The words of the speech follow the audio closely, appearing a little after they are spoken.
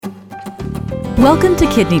Welcome to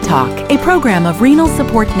Kidney Talk, a program of Renal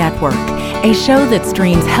Support Network, a show that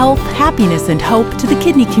streams health, happiness, and hope to the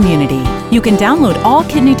kidney community. You can download all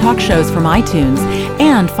Kidney Talk shows from iTunes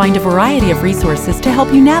and find a variety of resources to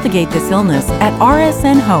help you navigate this illness at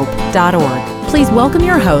rsnhope.org. Please welcome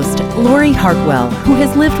your host, Lori Hartwell, who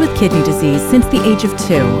has lived with kidney disease since the age of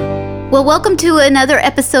 2. Well, welcome to another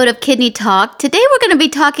episode of Kidney Talk. Today we're going to be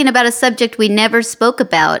talking about a subject we never spoke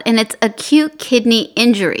about, and it's acute kidney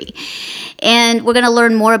injury. And we're going to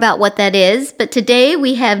learn more about what that is. But today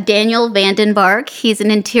we have Daniel Vandenbark. He's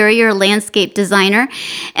an interior landscape designer.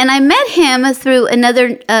 And I met him through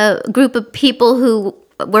another group of people who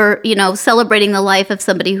were, celebrating the life of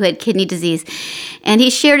somebody who had kidney disease. And he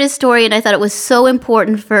shared his story, and I thought it was so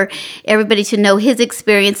important for everybody to know his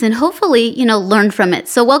experience and hopefully, learn from it.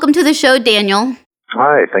 So welcome to the show, Daniel.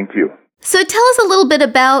 Hi, thank you. So tell us a little bit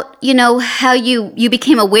about, how you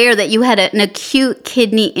became aware that you had an acute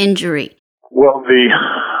kidney injury. Well,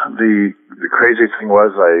 the crazy thing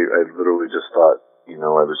was I literally just thought, I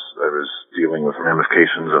was dealing with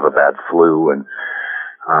ramifications of a bad flu, and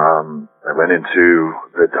I went into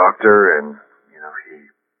the doctor, and he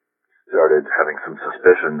started having some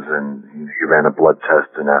suspicions, and he ran a blood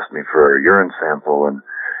test and asked me for a urine sample. And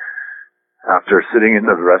after sitting in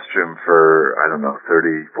the restroom for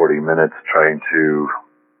 30, 40 minutes trying to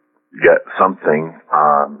get something,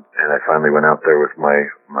 and I finally went out there with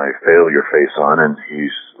my failure face on, and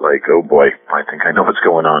he's like, "Oh boy, I think I know what's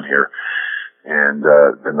going on here." And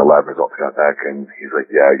then the lab results got back, and he's like,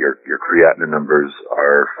 "Yeah, your creatinine numbers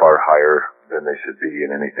are far higher than they should be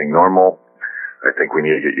in anything normal. I think we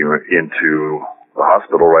need to get you into the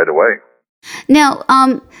hospital right away." Now,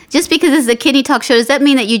 just because this is a Kidney Talk show, does that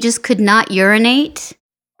mean that you just could not urinate?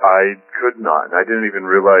 I could not. I didn't even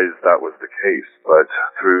realize that was the case. But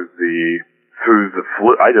through the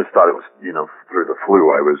flu, I just thought it was, through the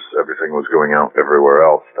flu, everything was going out everywhere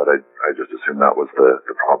else. That I just assumed that was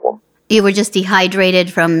the problem. You were just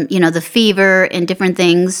dehydrated from, the fever and different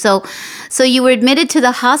things. So you were admitted to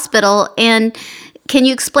the hospital, and can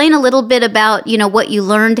you explain a little bit about, what you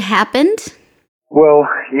learned happened? Well,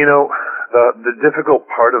 the difficult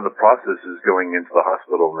part of the process is going into the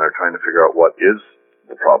hospital, and they're trying to figure out what is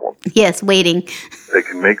the problem. Yes, waiting. They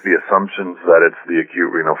can make the assumptions that it's the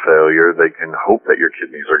acute renal failure. They can hope that your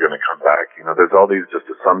kidneys are going to come back. There's all these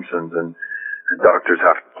just assumptions, and doctors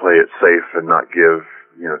have to play it safe and not give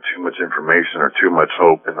too much information or too much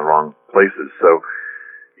hope in the wrong places. So,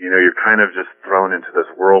 you're kind of just thrown into this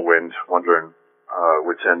whirlwind, wondering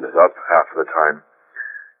which end is up half of the time.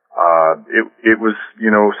 It was,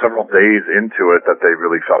 several days into it that they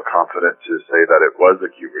really felt confident to say that it was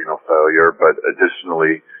acute renal failure, but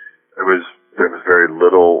additionally, there was very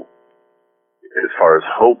little as far as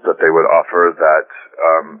hope that they would offer that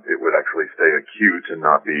it would actually stay acute and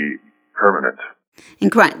not be permanent.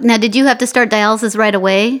 Now, did you have to start dialysis right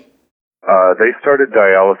away? They started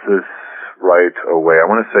dialysis right away. I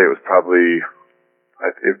want to say it was probably,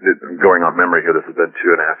 going on memory here, this has been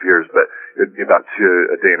 2.5 years, but it'd be about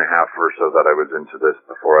a day and a half or so that I was into this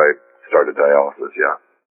before I started dialysis, yeah.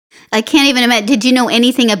 I can't even imagine. Did you know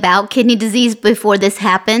anything about kidney disease before this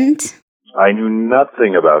happened? I knew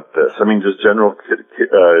nothing about this. I mean, just general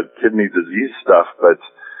kidney disease stuff, but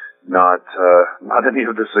not any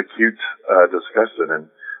of this acute discussion. And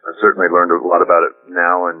I've certainly learned a lot about it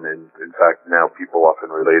now, and in fact, now people often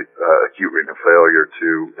relate acute renal failure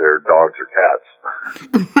to their dogs or cats.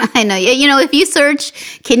 I know. If you search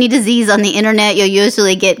kidney disease on the internet, you'll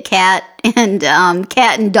usually get cat and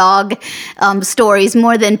dog stories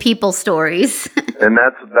more than people stories. And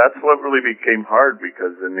that's what really became hard,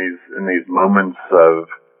 because in these moments of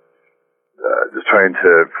just trying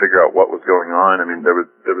to figure out what was going on, I mean, there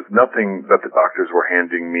was nothing that the doctors were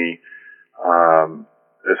handing me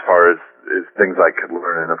as far as things I could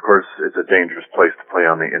learn. And of course, it's a dangerous place to play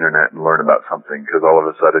on the internet and learn about something, because all of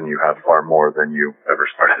a sudden you have far more than you ever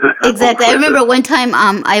started. Exactly. I remember one time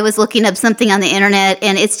I was looking up something on the internet,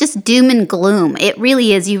 and it's just doom and gloom. It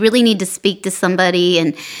really is. You really need to speak to somebody,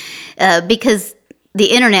 and because the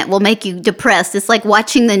internet will make you depressed. It's like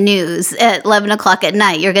watching the news at 11 o'clock at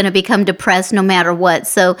night. You're going to become depressed no matter what.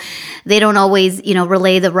 So they don't always,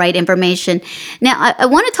 relay the right information. Now, I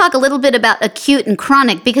want to talk a little bit about acute and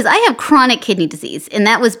chronic, because I have chronic kidney disease. And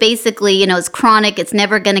that was basically, it's chronic. It's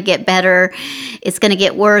never going to get better. It's going to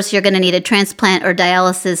get worse. You're going to need a transplant or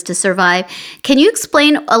dialysis to survive. Can you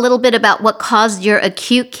explain a little bit about what caused your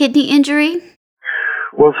acute kidney injury?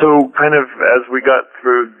 Well, so kind of as we got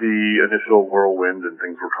through the initial whirlwind and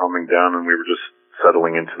things were calming down, and we were just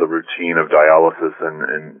settling into the routine of dialysis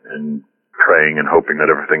and praying and hoping that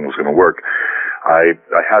everything was going to work, I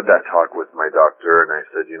had that talk with my doctor, and I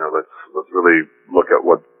said, let's really look at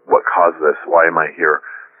what caused this. Why am I here?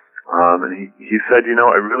 And he said,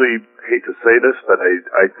 I really hate to say this, but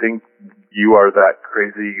I think you are that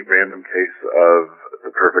crazy random case of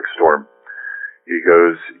the perfect storm. He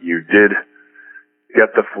goes, you did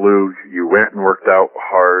get the flu, you went and worked out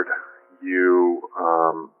hard,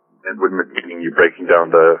 and meaning you breaking down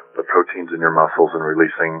the proteins in your muscles and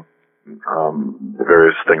releasing the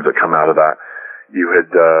various things that come out of that. You had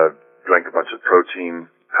drank a bunch of protein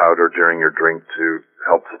powder during your drink to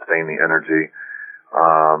help sustain the energy.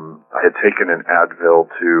 I had taken an Advil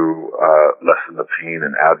to lessen the pain,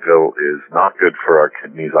 and Advil is not good for our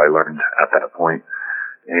kidneys, I learned at that point.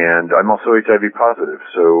 And I'm also HIV positive,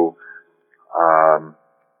 so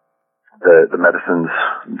the medicines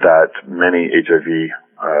that many HIV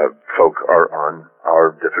folk are on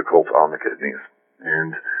are difficult on the kidneys.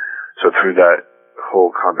 And so through that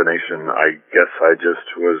whole combination, I guess I just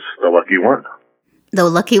was the lucky one. The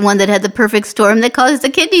lucky one that had the perfect storm that caused the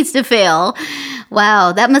kidneys to fail.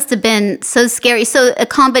 Wow, that must have been so scary. So a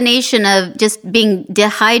combination of just being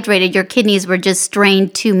dehydrated, your kidneys were just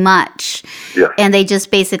strained too much. Yeah. And they just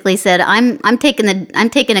basically said, I'm taking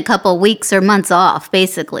a couple weeks or months off,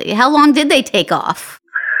 basically. How long did they take off?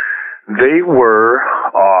 They were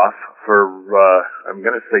off for, I'm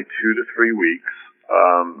going to say 2 to 3 weeks,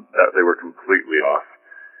 that they were completely off.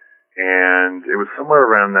 And it was somewhere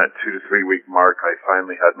around that 2 to 3 week mark, I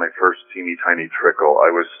finally had my first teeny tiny trickle. I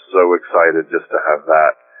was so excited just to have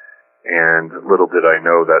that. And little did I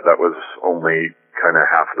know that that was only kind of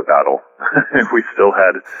half the battle. we still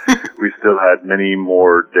had many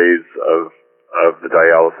more days of the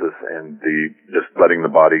dialysis and just letting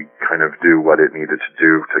the body kind of do what it needed to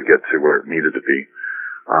do to get to where it needed to be.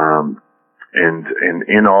 And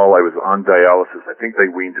in all, I was on dialysis. I think they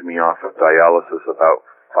weaned me off of dialysis about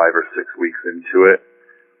 5 or 6 weeks into it,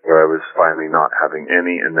 where I was finally not having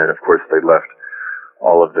any. And then, of course, they left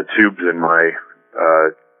all of the tubes in my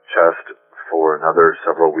chest for another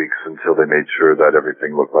several weeks until they made sure that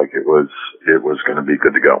everything looked like it was going to be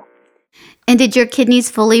good to go. And did your kidneys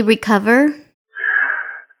fully recover?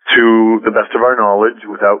 To the best of our knowledge,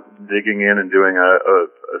 without digging in and doing a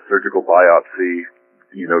surgical biopsy,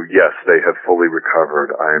 yes, they have fully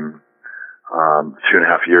recovered. I'm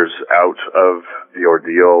 2.5 years out of the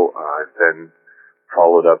ordeal. I've been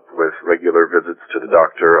followed up with regular visits to the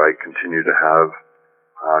doctor. I continue to have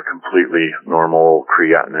completely normal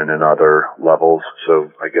creatinine and other levels.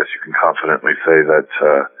 So I guess you can confidently say that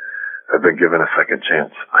I've been given a second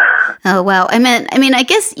chance. Oh, wow. I mean, I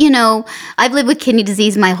guess, I've lived with kidney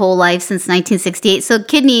disease my whole life since 1968. So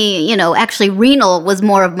kidney, actually renal was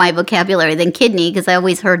more of my vocabulary than kidney because I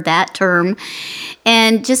always heard that term.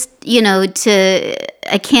 And just,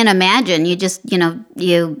 I can't imagine you just,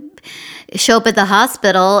 you show up at the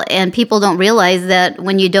hospital and people don't realize that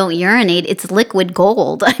when you don't urinate, it's liquid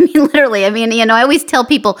gold. I mean, literally. I always tell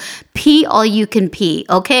people, pee all you can pee,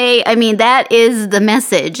 okay? I mean, that is the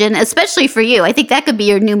message. And especially for you, I think that could be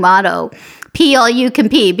your new motto. Pee all you can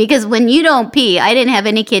pee, because when you don't pee, I didn't have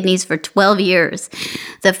any kidneys for 12 years.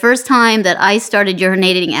 The first time that I started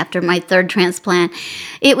urinating after my third transplant,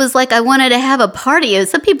 it was like I wanted to have a party.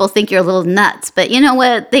 Some people think you're a little nuts, but you know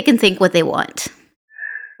what? They can think what they want.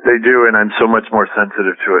 They do, and I'm so much more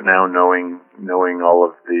sensitive to it now, knowing all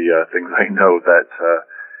of the things I know, that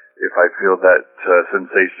if I feel that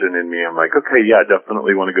sensation in me, I'm like, okay, yeah, I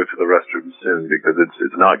definitely want to go to the restroom soon, because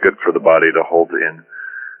it's not good for the body to hold in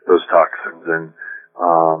those toxins. And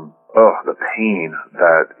the pain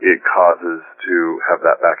that it causes to have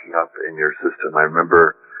that backing up in your system. I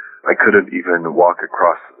remember I couldn't even walk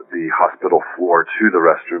across the hospital floor to the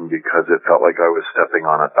restroom because it felt like I was stepping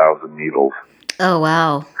on 1,000 needles. Oh,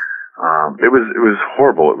 wow. It was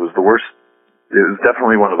horrible. It was the worst. It was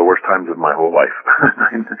definitely one of the worst times of my whole life.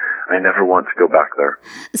 I never want to go back there.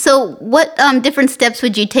 So what different steps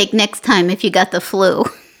would you take next time if you got the flu?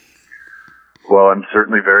 Well, I'm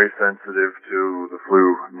certainly very sensitive to the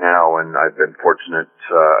flu now, and I've been fortunate.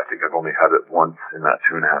 I think I've only had it once in that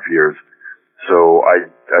 2.5 years. So I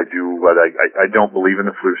do what I don't believe in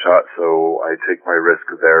the flu shot, so I take my risk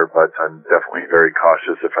there, but I'm definitely very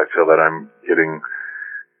cautious if I feel that I'm getting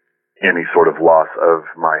any sort of loss of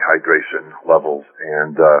my hydration levels.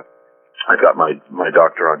 And I've got my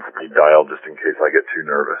doctor on speed dial just in case I get too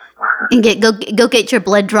nervous. And go get your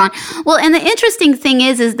blood drawn. Well, and the interesting thing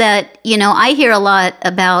is that, I hear a lot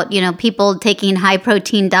about, people taking high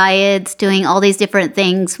protein diets, doing all these different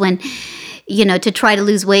things when, to try to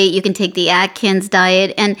lose weight. You can take the Atkins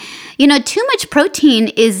diet. And, too much protein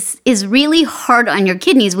is really hard on your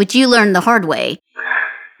kidneys, which you learned the hard way.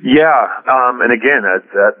 Yeah, and again,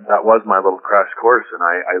 that was my little crash course, and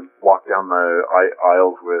I walked down the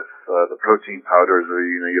aisles with the protein powders, or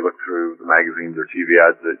you look through the magazines or TV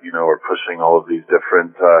ads that are pushing all of these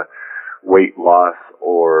different weight loss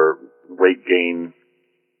or weight gain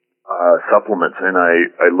supplements, and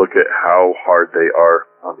I look at how hard they are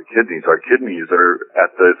on the kidneys. Our kidneys are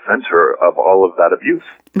at the center of all of that abuse.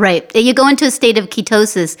 Right. You go into a state of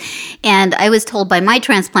ketosis, and I was told by my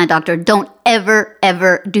transplant doctor, don't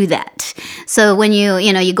ever do that. So when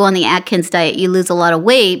you go on the Atkins diet, you lose a lot of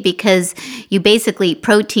weight because you basically eat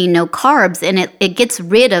protein, no carbs, and it gets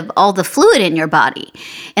rid of all the fluid in your body.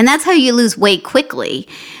 And that's how you lose weight quickly.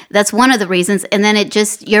 That's one of the reasons. And then it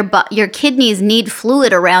just, your kidneys need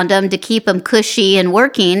fluid around them to keep them cushy and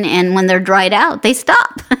working. And when they're dried out, they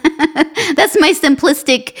stop. That's my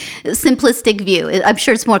simplistic view. I'm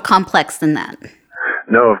sure it's more complex than that.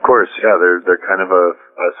 No, of course. Yeah, they're kind of a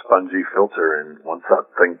spongy filter. And once that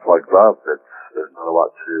thing plugs up, there's not a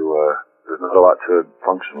lot to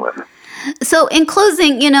function with. So in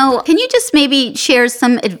closing, can you just maybe share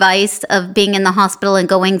some advice of being in the hospital and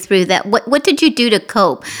going through that? What did you do to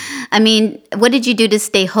cope? I mean, what did you do to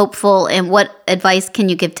stay hopeful, and what advice can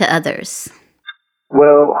you give to others?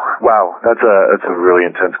 Well, wow, that's a really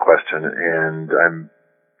intense question, and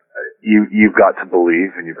you've got to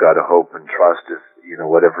believe, and you've got to hope and trust. If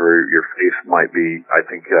whatever your faith might be, I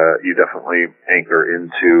think you definitely anchor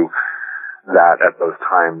into that at those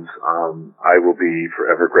times. I will be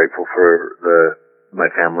forever grateful for my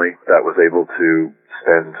family that was able to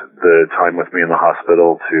spend the time with me in the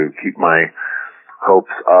hospital to keep my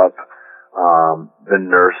hopes up. The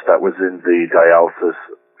nurse that was in the dialysis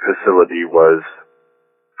facility was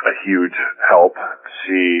a huge help.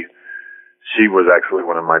 She was actually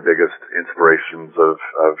one of my biggest inspirations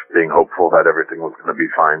of being hopeful that everything was going to be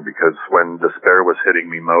fine, because when despair was hitting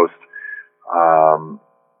me most,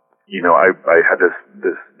 I had this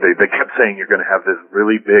they kept saying you're going to have this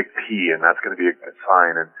really big pee and that's going to be a good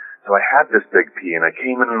sign. And so I had this big pee and I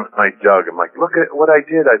came in with my jug. I'm like, look at what I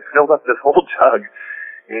did. I filled up this whole jug.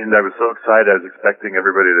 And I was so excited. I was expecting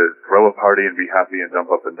everybody to throw a party and be happy and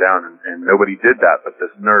jump up and down. And nobody did that. But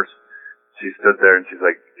this nurse, she stood there and she's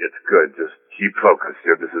like, it's good. Just keep focused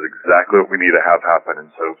here. This is exactly what we need to have happen. And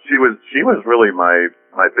so she was really my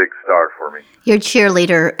big star for me. Your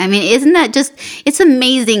cheerleader. I mean, isn't that just, it's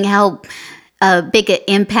amazing how big an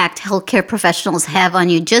impact healthcare professionals have on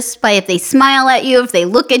you just by if they smile at you, if they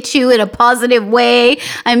look at you in a positive way.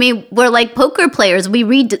 I mean, we're like poker players. We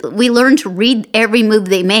learn to read every move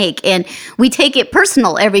they make, and we take it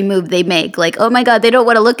personal every move they make. Like, oh my God, they don't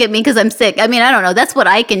want to look at me because I'm sick. I mean, I don't know. That's what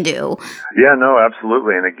I can do. Yeah, no,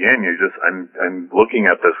 absolutely. And again, I'm looking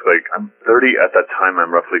at this, like I'm 30 at that time.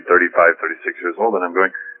 I'm roughly 35, 36 years old, and I'm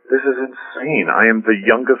going, this is insane. I am the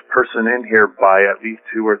youngest person in here by at least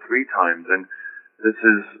 2 or 3 times, and this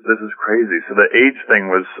is crazy. So the age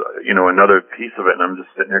thing was, another piece of it, and I'm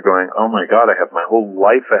just sitting here going, oh my God, I have my whole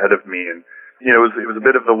life ahead of me, and it was a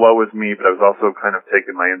bit of the woe is me, but I was also kind of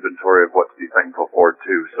taking my inventory of what to be thankful for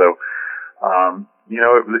too. So,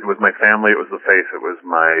 it was my family, it was the faith, it was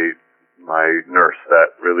my nurse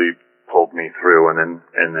that really pulled me through, and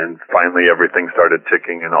then finally everything started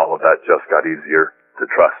ticking, and all of that just got easier to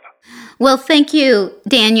trust. Well, thank you,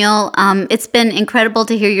 Daniel. It's been incredible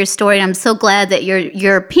to hear your story. I'm so glad that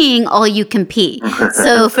you're peeing all you can pee.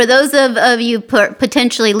 So for those of you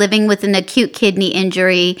potentially living with an acute kidney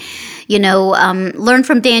injury, learn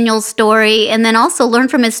from Daniel's story, and then also learn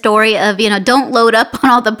from his story of, don't load up on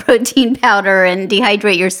all the protein powder and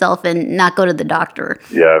dehydrate yourself and not go to the doctor.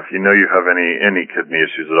 Yeah, if you know you have any kidney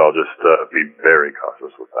issues at all, just be very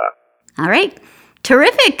cautious with that. All right.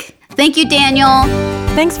 Terrific. Thank you, Daniel.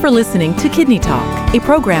 Thanks for listening to Kidney Talk, a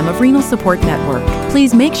program of Renal Support Network.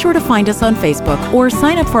 Please make sure to find us on Facebook or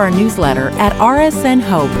sign up for our newsletter at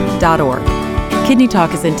rsnhope.org. Kidney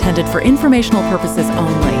Talk is intended for informational purposes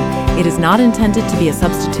only. It is not intended to be a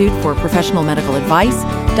substitute for professional medical advice,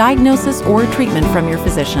 diagnosis, or treatment from your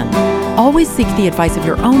physician. Always seek the advice of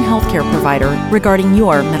your own healthcare provider regarding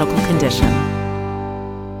your medical condition.